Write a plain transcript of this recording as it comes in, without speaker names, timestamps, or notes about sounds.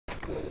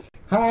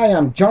Hi,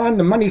 I'm John,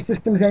 the Money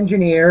Systems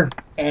Engineer,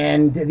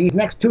 and these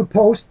next two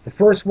posts, the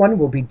first one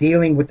will be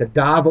dealing with the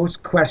Davos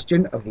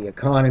question of the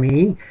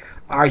economy.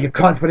 Are you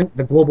confident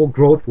the global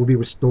growth will be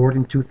restored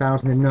in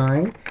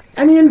 2009?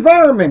 And the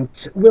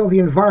environment, will the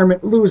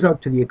environment lose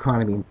out to the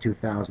economy in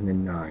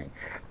 2009?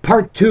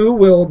 Part two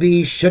will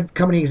be, should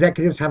company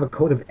executives have a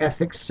code of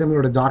ethics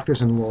similar to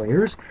doctors and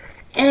lawyers?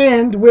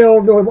 And will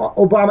the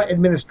Obama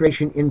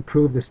administration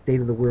improve the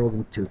state of the world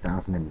in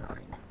 2009?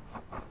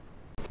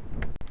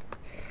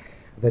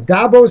 The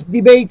Davos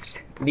debates,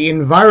 the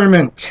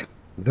environment.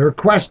 Their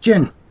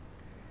question,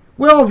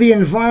 will the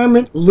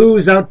environment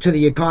lose out to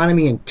the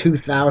economy in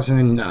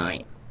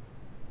 2009?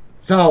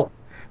 So,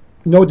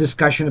 no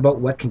discussion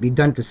about what can be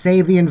done to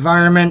save the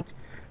environment.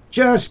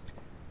 Just,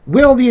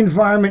 will the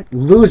environment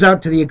lose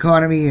out to the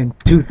economy in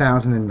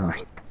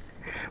 2009?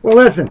 Well,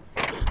 listen,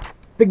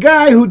 the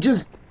guy who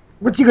just,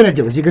 what's he going to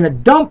do? Is he going to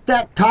dump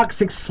that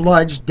toxic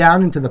sludge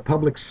down into the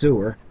public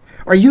sewer?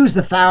 Or use the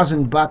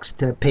 $1,000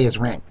 to pay his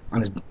rent on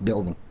his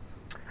building?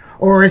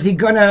 Or is he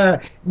gonna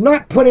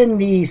not put in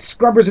the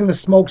scrubbers and the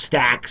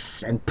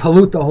smokestacks and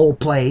pollute the whole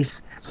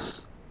place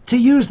to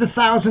use the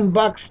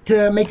 $1,000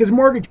 to make his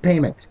mortgage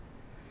payment?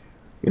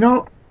 You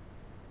know,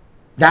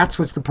 that's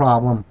what's the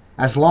problem.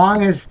 As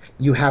long as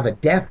you have a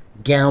death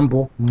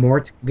gamble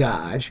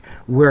mort-gage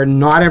where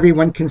not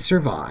everyone can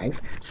survive,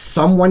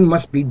 someone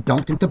must be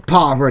dumped into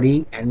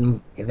poverty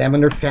and them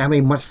and their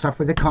family must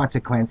suffer the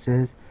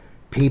consequences.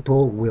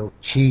 People will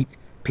cheat,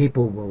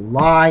 people will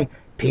lie,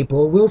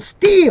 people will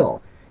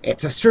steal.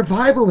 It's a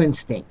survival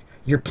instinct.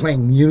 You're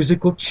playing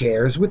musical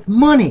chairs with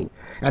money.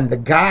 And the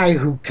guy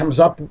who comes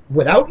up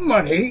without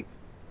money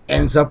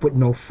ends up with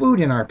no food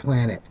in our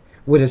planet,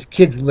 with his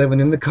kids living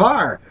in the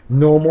car,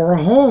 no more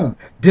home,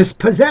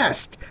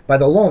 dispossessed by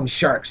the loan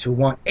sharks who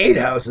want 8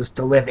 houses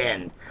to live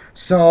in.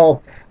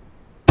 So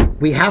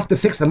we have to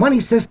fix the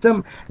money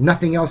system.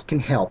 Nothing else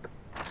can help.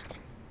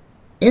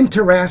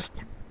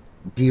 Interest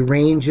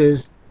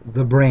deranges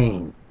the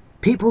brain.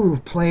 People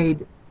who've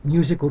played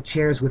musical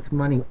chairs with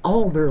money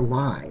all their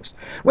lives.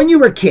 When you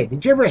were a kid,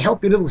 did you ever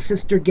help your little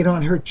sister get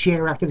on her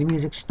chair after the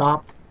music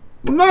stopped?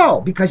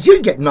 No, because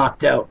you'd get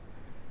knocked out.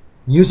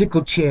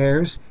 Musical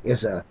chairs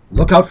is a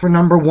look out for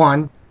number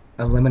one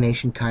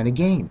elimination kind of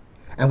game.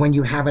 And when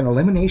you have an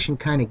elimination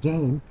kind of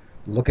game,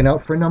 looking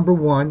out for number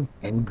one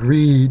and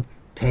greed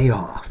pay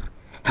off.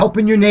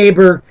 Helping your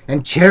neighbor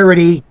and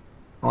charity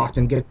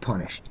often get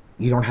punished.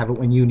 You don't have it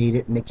when you need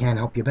it, and they can't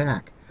help you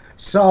back.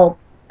 So,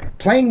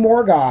 playing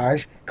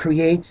mort-gage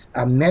creates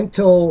a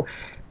mental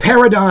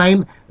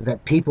paradigm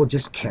that people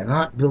just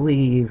cannot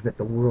believe that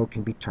the world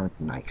can be turned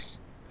nice.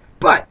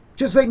 But,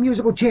 just like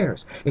musical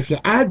chairs, if you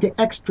add the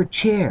extra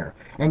chair,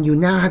 and you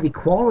now have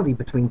equality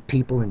between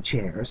people and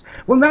chairs,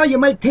 well, now you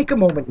might take a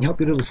moment and help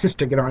your little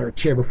sister get on her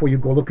chair before you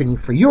go looking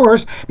for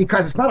yours,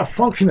 because it's not a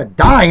function of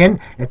dying,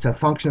 it's a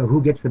function of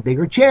who gets the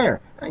bigger chair.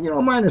 And you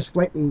don't mind a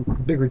slightly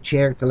bigger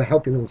chair to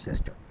help your little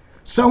sister.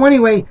 So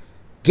anyway,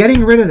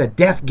 getting rid of the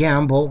death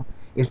gamble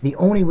is the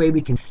only way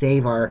we can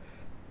save our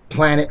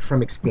planet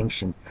from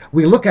extinction.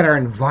 We look at our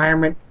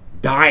environment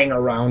dying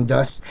around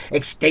us,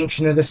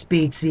 extinction of the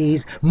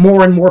species,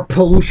 more and more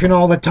pollution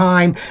all the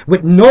time,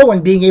 with no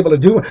one being able to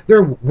do it.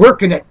 They're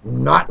working at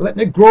not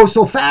letting it grow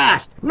so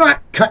fast,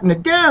 not cutting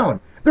it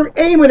down. They're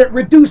aiming at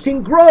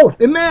reducing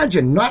growth.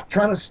 Imagine, not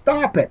trying to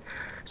stop it.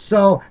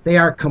 So they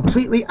are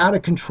completely out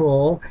of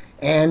control.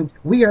 And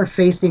we are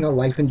facing a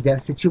life and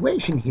death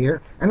situation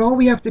here, and all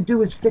we have to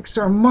do is fix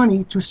our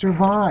money to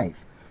survive.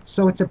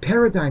 So it's a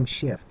paradigm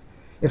shift.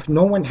 If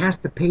no one has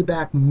to pay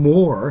back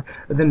more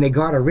than they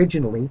got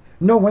originally,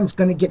 no one's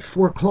going to get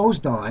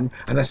foreclosed on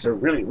unless they're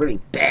really, really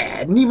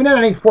bad. And even at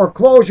any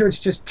foreclosure, it's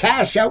just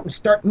cash out and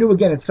start new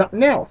again. It's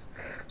something else.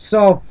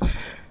 So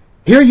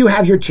here you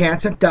have your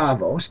chance at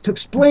Davos to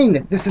explain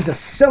that this is a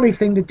silly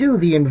thing to do.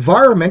 The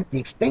environment, the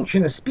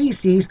extinction of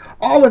species,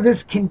 all of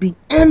this can be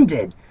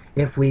ended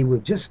if we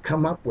would just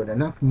come up with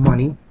enough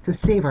money to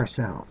save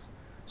ourselves.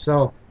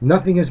 So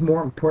nothing is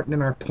more important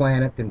in our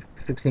planet than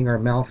fixing our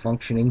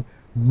malfunctioning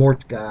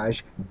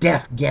mort-gage,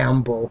 death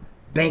gamble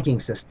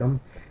banking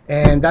system.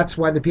 And that's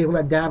why the people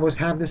at Davos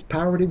have this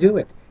power to do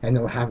it. And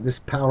they'll have this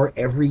power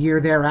every year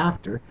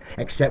thereafter,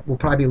 except we'll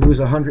probably lose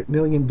 100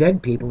 million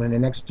dead people in the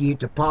next year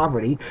to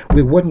poverty.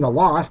 We wouldn't have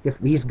lost if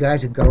these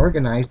guys had got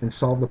organized and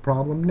solved the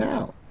problem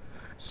now.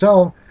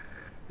 So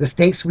the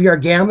stakes we are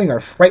gambling are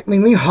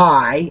frighteningly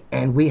high,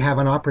 and we have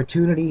an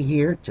opportunity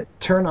here to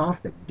turn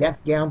off the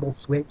death gamble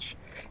switch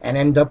and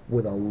end up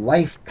with a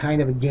life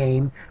kind of a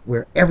game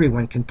where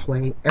everyone can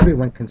play,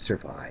 everyone can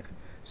survive.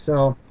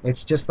 So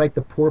it's just like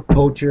the poor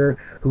poacher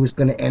who's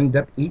going to end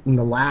up eating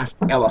the last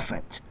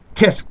elephant.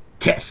 Tisk,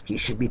 tisk, he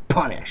should be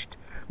punished.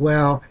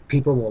 Well,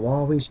 people will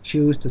always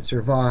choose to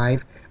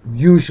survive,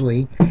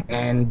 usually,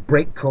 and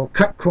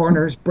cut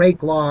corners,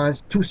 break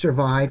laws to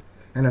survive.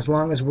 And as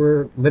long as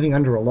we're living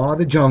under a law of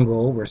the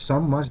jungle where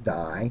some must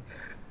die,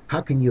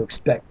 how can you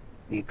expect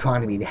the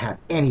economy to have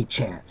any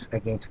chance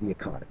against the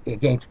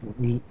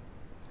economy?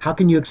 How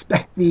can you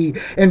expect the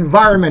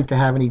environment to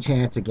have any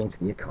chance against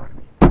the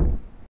economy?